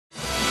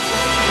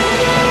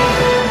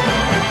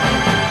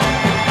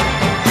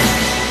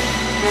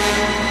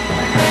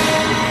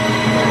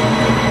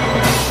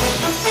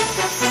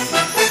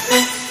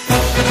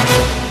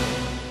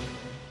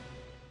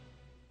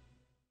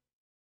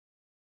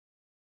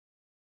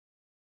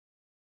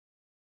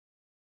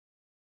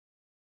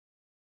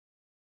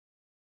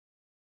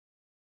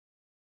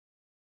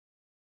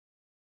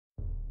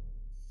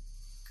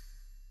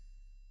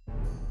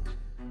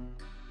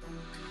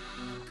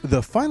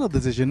The final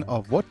decision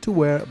of what to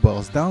wear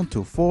boils down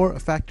to 4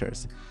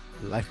 factors: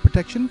 life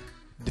protection,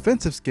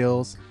 defensive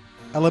skills,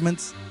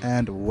 elements,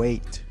 and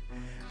weight.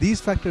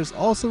 These factors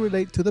also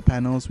relate to the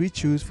panels we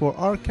choose for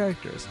our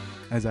characters,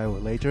 as I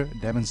will later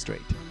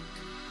demonstrate.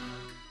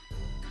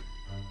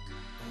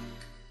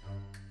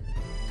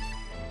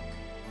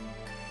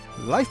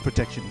 Life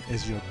protection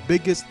is your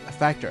biggest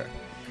factor.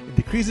 It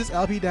decreases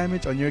LP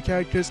damage on your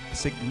characters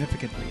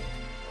significantly.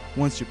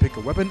 Once you pick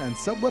a weapon and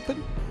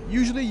sub-weapon,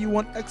 usually you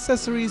want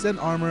accessories and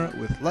armor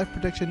with life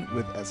protection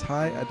with as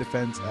high a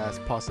defense as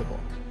possible.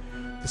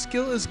 The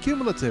skill is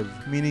cumulative,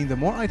 meaning the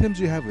more items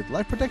you have with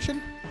life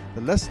protection,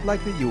 the less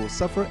likely you will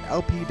suffer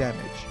LP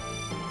damage.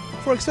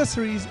 For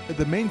accessories,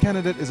 the main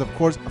candidate is of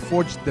course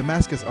forged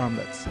Damascus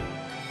armlets.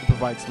 It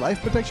provides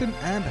life protection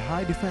and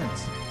high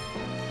defense.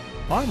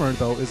 Armor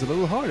though is a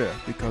little harder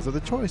because of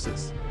the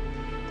choices.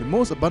 The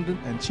most abundant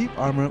and cheap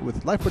armor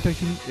with life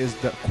protection is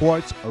the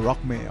Quartz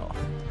Rock Mail.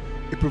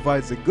 It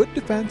provides a good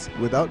defense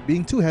without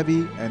being too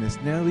heavy and is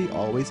nearly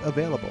always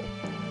available.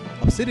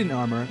 Obsidian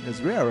armor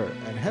is rarer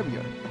and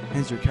heavier,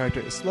 hence your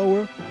character is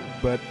slower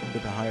but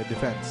with a higher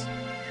defense.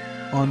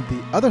 On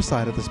the other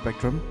side of the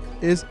spectrum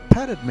is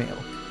Padded Mail,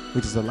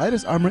 which is the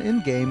lightest armor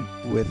in-game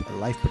with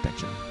life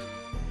protection.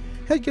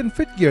 Headgear and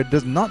Fitgear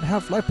does not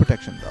have life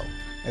protection though,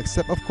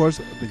 except of course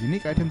the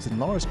unique items in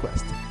Laura's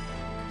quest.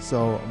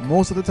 So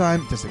most of the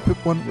time just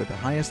equip one with the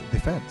highest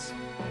defense.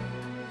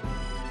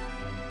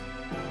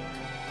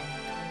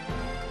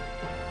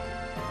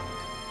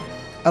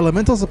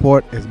 Elemental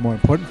support is more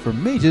important for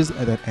mages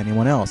than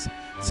anyone else,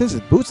 since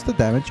it boosts the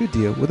damage you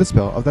deal with a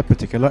spell of that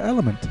particular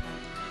element.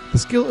 The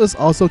skill is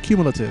also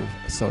cumulative,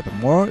 so the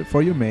more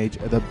for your mage,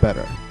 the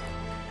better.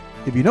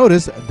 If you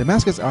notice,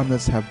 Damascus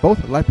armlets have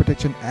both life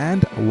protection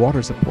and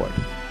water support,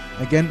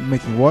 again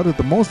making water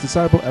the most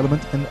desirable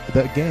element in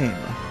the game.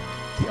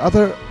 The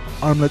other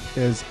armlet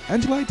is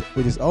Angelite,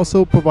 which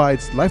also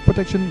provides life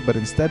protection but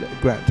instead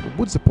grants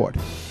wood support.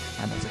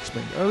 And as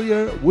explained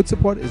earlier, wood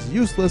support is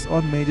useless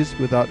on mages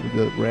without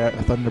the rare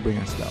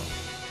Thunderbringer spell.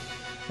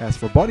 As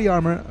for body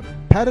armor,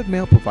 Padded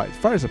Mail provides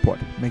fire support,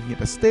 making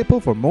it a staple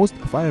for most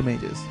fire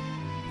mages.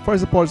 Fire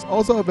support is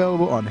also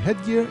available on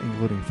headgear,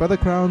 including feather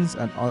crowns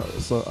and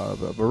also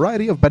a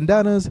variety of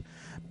bandanas,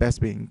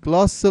 best being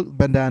gloss silk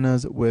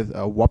bandanas with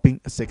a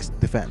whopping 6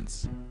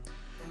 defense.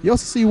 You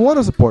also see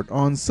water support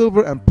on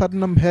silver and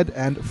platinum head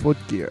and foot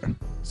gear,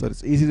 so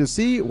it's easy to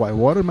see why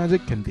water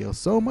magic can deal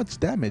so much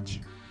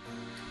damage.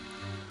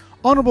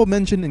 Honorable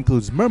mention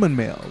includes Merman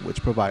Mail,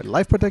 which provide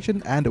life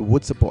protection and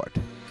wood support.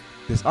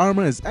 This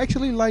armor is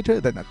actually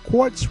lighter than a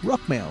Quartz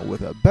Rock Mail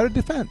with a better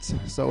defense,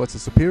 so it's a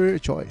superior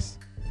choice.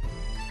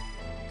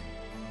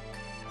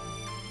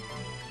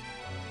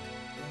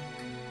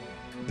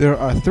 There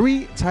are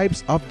 3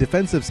 types of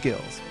defensive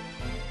skills: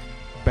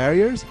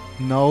 barriers,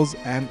 nulls,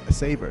 and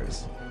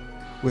savers,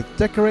 with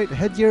decorate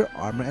headgear,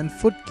 armor, and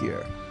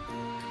footgear.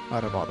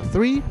 Out of all the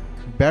 3,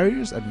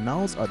 barriers and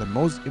nulls are the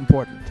most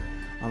important.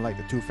 Unlike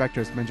the 2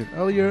 factors mentioned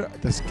earlier,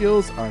 the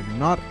skills are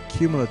not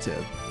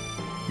cumulative,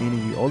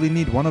 meaning you only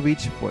need one of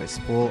each for its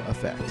full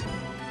effect.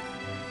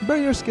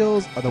 Barrier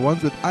skills are the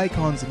ones with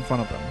icons in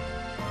front of them.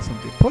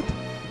 Simply put,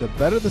 the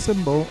better the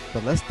symbol,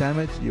 the less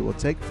damage you will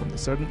take from the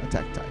certain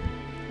attack type.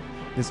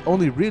 This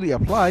only really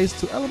applies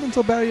to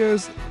elemental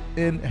barriers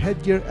in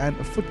headgear and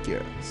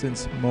footgear,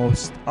 since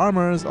most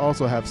armors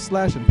also have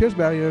slash and pierce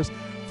barriers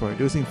for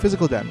reducing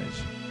physical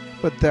damage.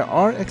 But there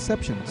are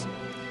exceptions.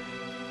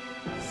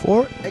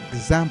 For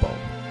example,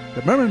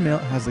 the Merman Mail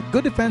has a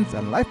good defense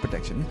and life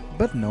protection,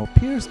 but no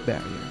pierce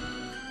barrier.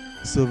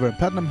 Silver and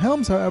platinum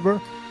helms,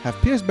 however, have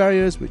pierce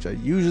barriers which are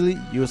usually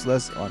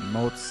useless on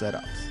most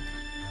setups.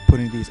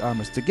 Putting these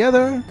armors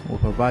together will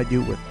provide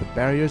you with the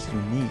barriers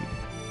you need.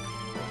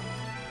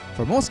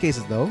 For most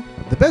cases though,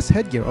 the best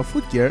headgear or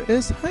footgear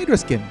is Hydra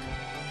Skin.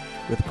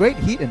 With great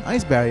heat and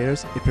ice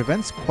barriers, it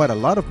prevents quite a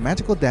lot of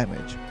magical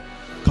damage.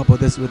 Couple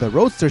this with a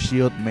Roadster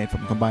shield made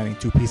from combining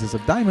 2 pieces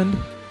of diamond,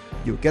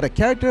 you get a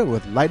character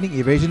with lightning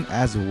evasion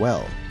as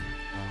well.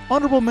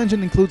 Honorable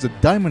mention includes a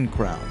Diamond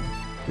Crown,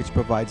 which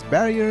provides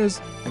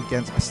barriers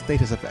against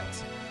status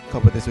effects.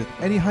 Couple this with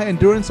any high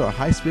endurance or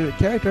high spirit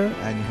character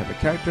and you have a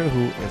character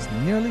who is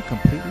nearly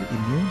completely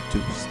immune to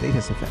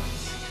status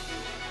effects.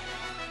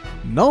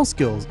 Null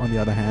skills, on the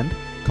other hand,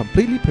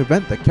 completely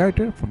prevent the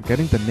character from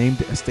getting the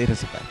named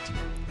status effect,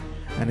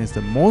 and is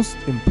the most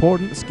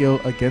important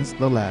skill against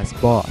the last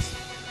boss.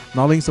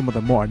 Nulling some of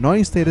the more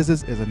annoying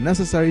statuses is a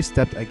necessary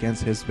step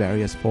against his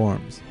various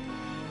forms.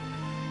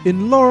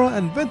 In Laura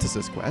and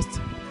Ventus's quest,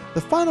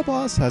 the final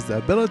boss has the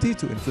ability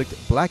to inflict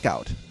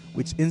Blackout,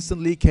 which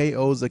instantly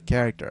KOs a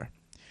character.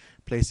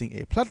 Placing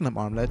a Platinum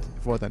Armlet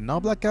for the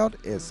null Blackout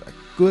is a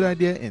good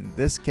idea in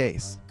this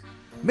case.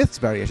 Myth's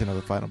variation of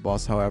the final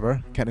boss,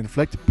 however, can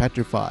inflict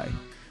Petrify,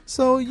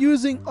 so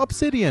using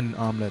Obsidian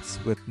Armlets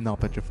with null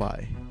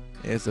Petrify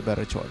is a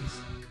better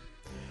choice.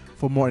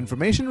 For more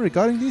information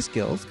regarding these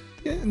skills,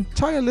 the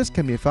entire list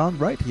can be found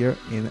right here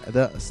in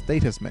the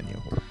status menu.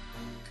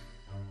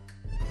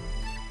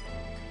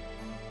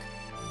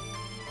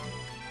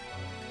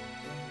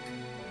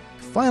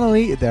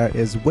 finally, there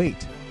is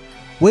weight.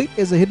 Weight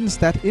is a hidden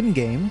stat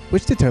in-game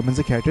which determines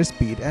a character's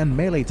speed and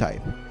melee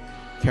type.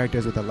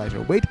 Characters with a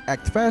lighter weight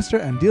act faster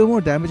and deal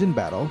more damage in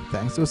battle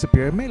thanks to a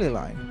superior melee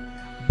line.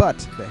 But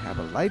they have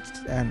a light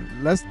and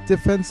less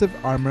defensive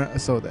armor,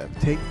 so they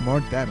take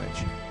more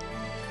damage.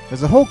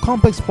 There's a whole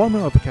complex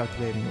formula for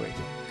calculating weight,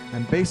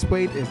 and base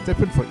weight is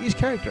different for each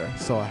character,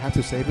 so I have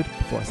to save it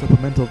for a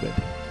supplemental vid.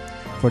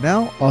 For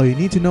now, all you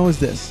need to know is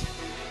this.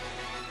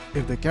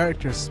 If the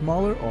character is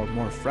smaller or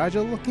more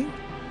fragile looking,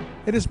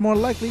 it is more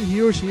likely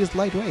he or she is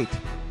lightweight.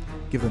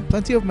 Give them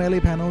plenty of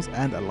melee panels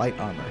and a light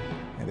armor,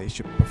 and they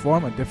should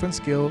perform a different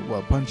skill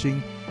while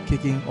punching,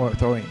 kicking, or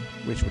throwing,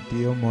 which would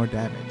deal more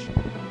damage.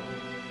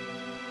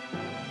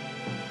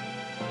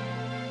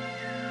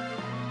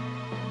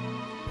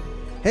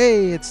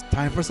 Hey, it's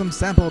time for some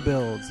sample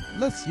builds.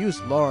 Let's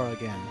use Laura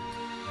again.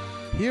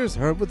 Here's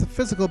her with the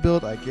physical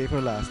build I gave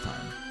her last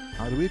time.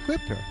 How do we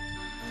equip her?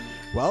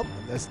 Well,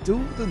 let's do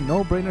the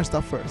no-brainer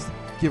stuff first.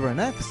 Give her an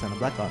axe and a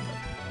black armlet.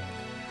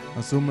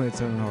 Assuming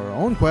it's in her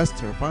own quest,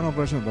 her final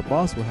version of the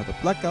boss will have the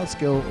blackout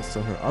skill,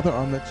 so her other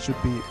armlet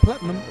should be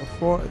platinum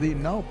for the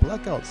now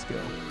blackout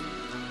skill.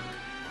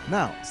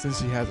 Now,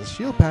 since she has a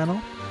shield panel,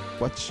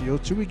 what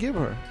shield should we give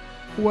her?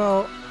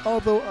 Well,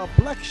 although a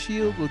black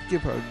shield will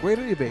give her a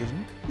greater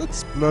evasion, let's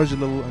splurge a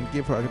little and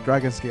give her a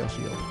dragon scale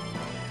shield.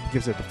 It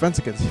gives her defense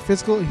against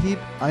physical, heat,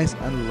 ice,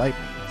 and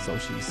lightning, so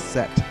she's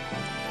set.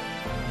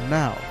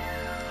 Now,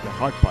 the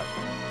hard part.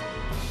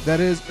 That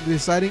is,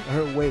 deciding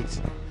her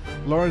weight.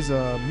 Laura's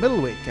a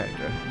middleweight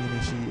character,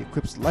 meaning she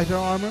equips lighter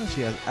armor,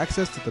 she has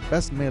access to the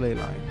best melee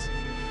lines.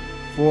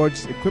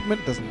 Forged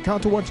equipment doesn't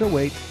count towards her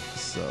weight,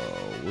 so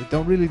we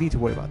don't really need to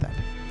worry about that.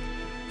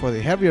 For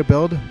the heavier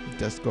build,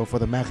 just go for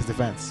the max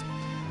defense.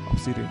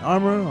 Obsidian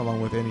armor,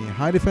 along with any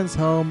high defense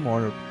helm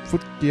or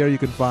foot gear you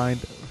can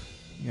find,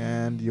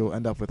 and you'll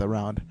end up with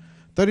around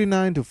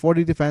 39 to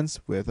 40 defense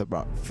with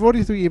about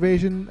 43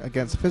 evasion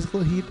against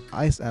physical heat,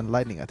 ice, and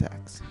lightning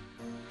attacks.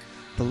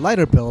 The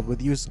lighter build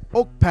would use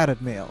oak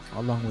padded mail,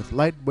 along with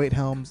lightweight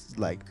helms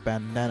like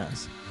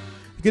bandanas.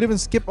 You could even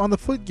skip on the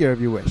foot gear if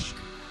you wish.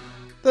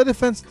 The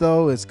defense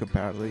though is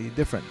comparatively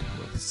different,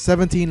 with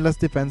 17 less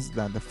defense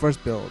than the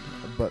first build,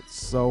 but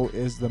so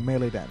is the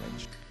melee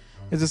damage.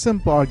 It's a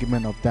simple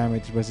argument of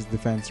damage versus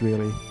defense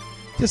really.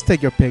 Just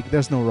take your pick,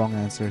 there's no wrong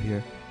answer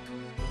here.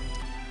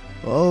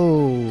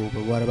 Oh,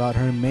 but what about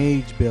her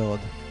mage build?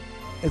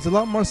 It's a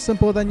lot more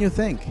simple than you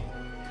think.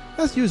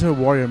 Let's use her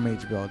warrior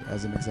mage build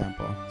as an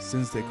example,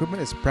 since the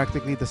equipment is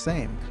practically the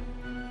same.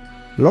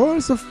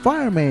 Laura's a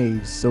fire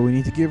mage, so we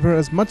need to give her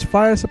as much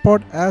fire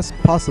support as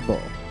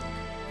possible.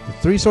 The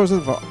three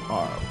sources are,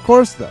 of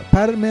course, the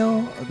padded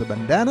mail, the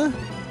bandana,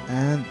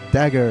 and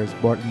daggers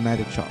bought in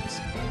magic shops.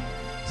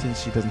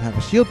 Since she doesn't have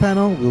a shield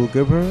panel, we will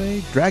give her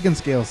a dragon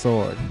scale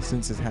sword,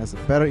 since it has a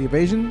better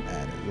evasion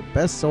and is the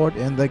best sword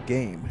in the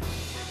game.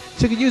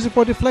 She could use it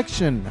for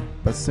deflection,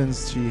 but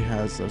since she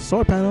has a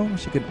sword panel,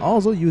 she can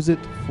also use it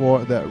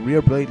for the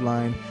rear blade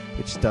line,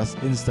 which does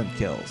instant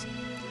kills.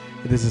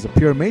 If this is a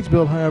pure mage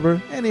build,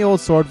 however, any old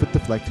sword with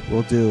deflect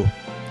will do.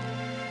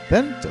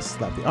 Then just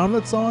slap the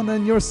armlets on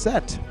and you're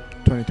set.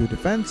 22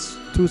 defense,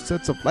 2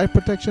 sets of life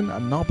protection, a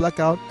no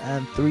blackout,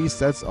 and 3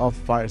 sets of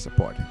fire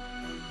support.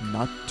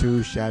 Not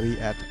too shabby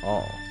at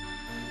all.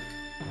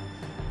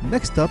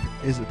 Next up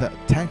is the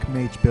tank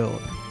mage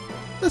build.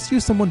 Let's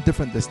use someone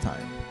different this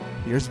time.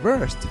 Here's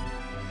Burst.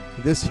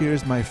 This here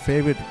is my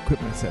favorite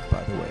equipment set,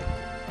 by the way.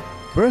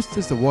 Burst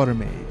is the water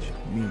mage,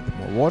 meaning the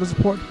more water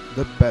support,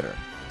 the better.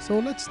 So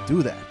let's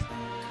do that.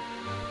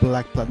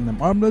 Black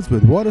platinum armlets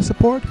with water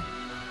support?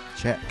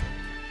 Check.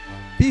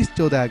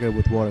 Bestial dagger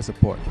with water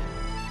support?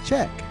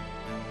 Check.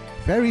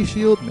 Fairy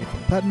shield made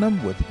from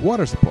platinum with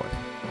water support?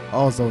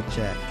 Also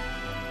check.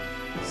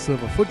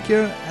 Silver foot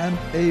gear and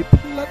a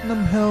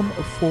platinum helm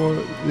for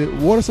the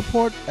water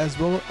support, as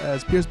well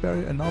as pierce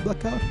barrier and null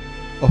blackout?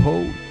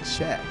 Oh,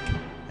 check.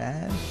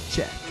 And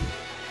check.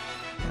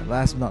 And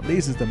last but not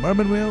least is the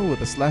mermaid wheel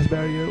with a slash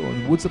barrier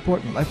on wood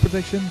support and life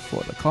protection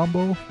for the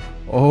combo.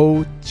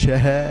 Oh,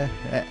 check.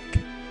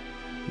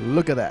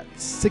 Look at that,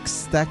 6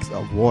 stacks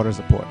of water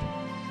support.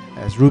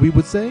 As Ruby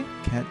would say,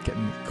 can't get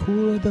any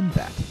cooler than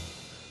that.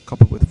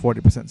 Coupled with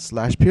 40%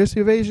 slash pierce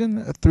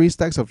evasion, 3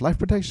 stacks of life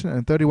protection,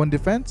 and 31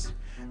 defense,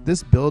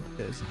 this build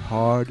is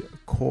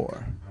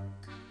hardcore.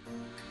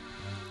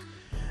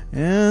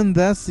 And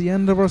that's the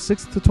end of our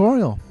 6th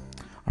tutorial.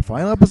 Our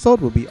final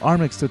episode will be our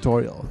next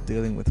tutorial,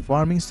 dealing with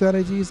farming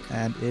strategies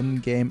and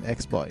in-game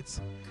exploits.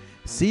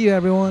 See you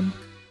everyone,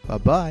 bye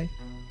bye.